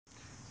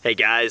Hey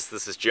guys,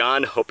 this is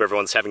John. Hope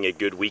everyone's having a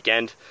good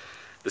weekend.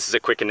 This is a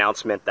quick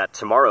announcement that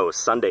tomorrow,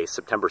 Sunday,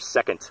 September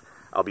 2nd,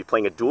 I'll be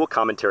playing a dual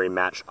commentary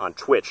match on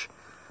Twitch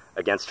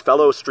against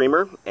fellow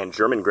streamer and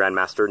German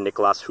Grandmaster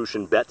Niclas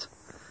Huschenbeth.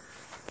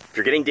 If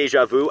you're getting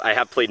deja vu, I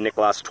have played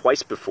Niclas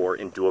twice before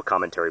in dual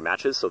commentary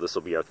matches, so this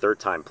will be our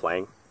third time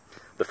playing.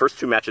 The first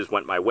two matches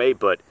went my way,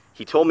 but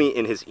he told me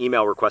in his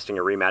email requesting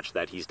a rematch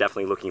that he's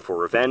definitely looking for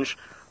revenge,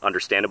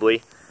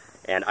 understandably,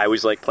 and I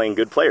always like playing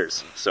good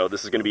players, so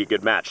this is going to be a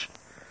good match.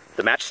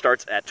 The match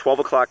starts at 12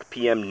 o'clock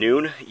p.m.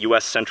 noon,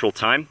 U.S. Central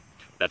Time.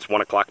 That's 1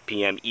 o'clock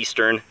p.m.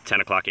 Eastern,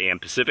 10 o'clock a.m.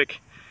 Pacific.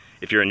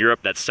 If you're in Europe,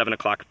 that's 7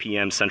 o'clock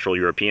p.m. Central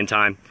European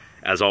Time.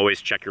 As always,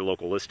 check your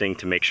local listing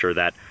to make sure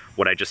that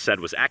what I just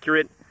said was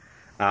accurate.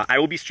 I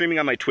will be streaming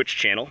on my Twitch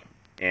channel,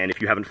 and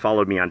if you haven't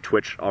followed me on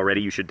Twitch already,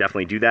 you should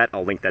definitely do that.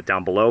 I'll link that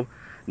down below.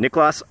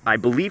 Niclas, I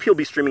believe he'll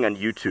be streaming on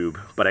YouTube,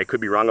 but I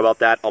could be wrong about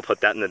that. I'll put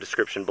that in the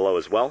description below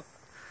as well.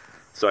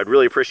 So I'd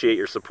really appreciate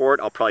your support.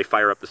 I'll probably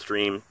fire up the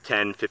stream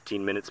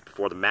 10-15 minutes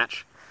before the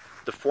match.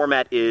 The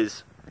format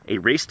is a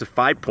race to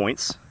 5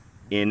 points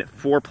in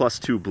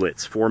 4+2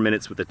 blitz, 4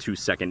 minutes with a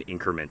 2-second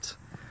increment.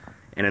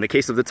 And in the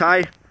case of the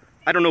tie,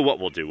 I don't know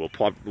what we'll do.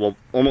 We'll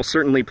almost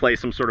certainly play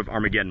some sort of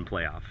Armageddon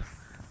playoff.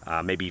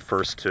 Maybe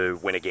first to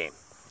win a game.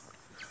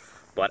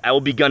 But I will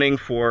be gunning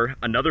for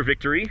another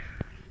victory,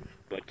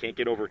 but can't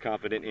get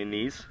overconfident in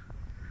these.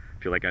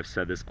 I feel like I've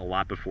said this a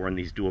lot before in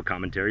these dual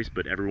commentaries,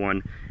 but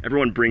everyone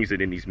brings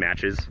it in these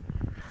matches.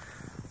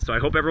 So I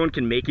hope everyone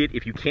can make it.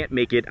 If you can't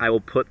make it, I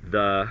will put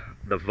the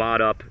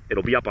VOD up.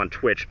 It'll be up on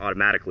Twitch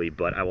automatically,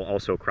 but I will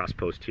also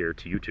cross-post here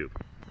to YouTube.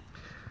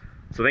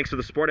 So thanks for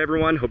the support,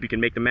 everyone. Hope you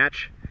can make the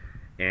match.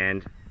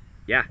 And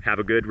yeah, have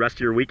a good rest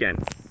of your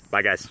weekend.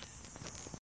 Bye, guys.